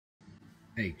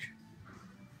H.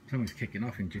 Someone's kicking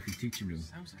off in Jiffy's teaching room.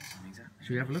 Sounds like something's happening.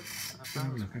 Should we have a look?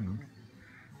 Have a look. Hang on.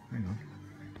 Hang on.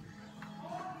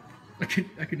 I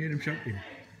can hear him shouting.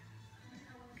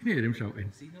 I can hear him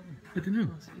shouting. See nothing. I don't know.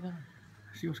 See nothing.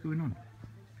 See what's going on.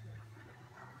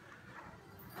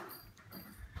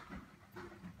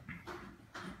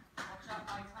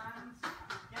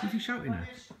 Who's he shouting at?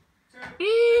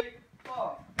 Beep.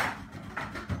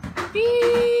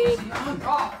 Beep.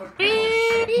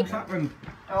 Beep. What's happened?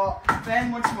 Oh,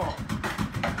 Ben, once more.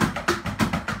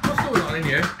 What's going on in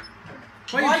here?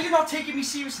 Why are you not taking me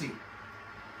seriously?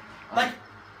 Like,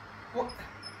 what?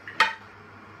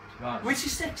 Where's your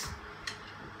sticks?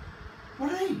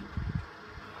 What are they? I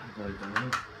don't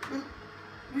know. Well,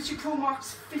 where's your Pro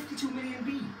Max 52 million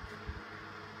B?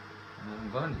 I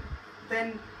haven't got any.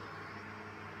 Then,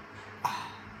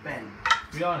 Ben.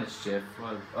 To be honest, Jeff,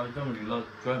 I don't really like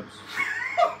drums.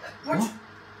 What?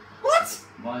 What?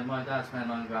 My dad spent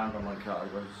 £9 on my car. I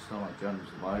just don't like drums.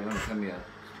 Why are you going to come here?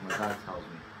 My dad tells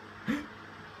me.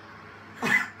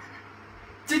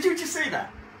 Did you just say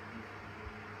that?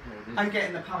 Yeah, I'm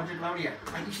getting the power drill out here.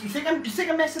 You think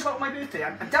I'm messing about my birthday?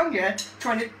 I'm down here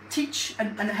trying to teach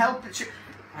and help.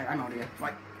 I'm out here.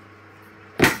 Right.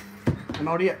 I'm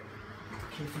out here.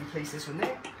 Okay, if you place this one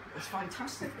there, it's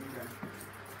fantastic.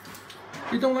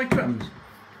 You don't like drums?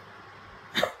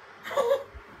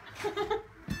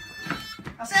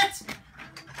 That's it!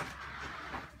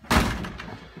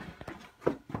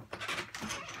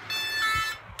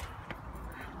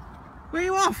 Where are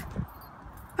you off?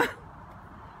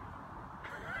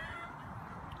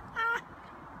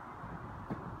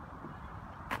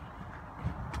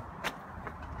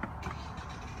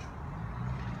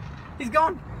 He's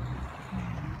gone.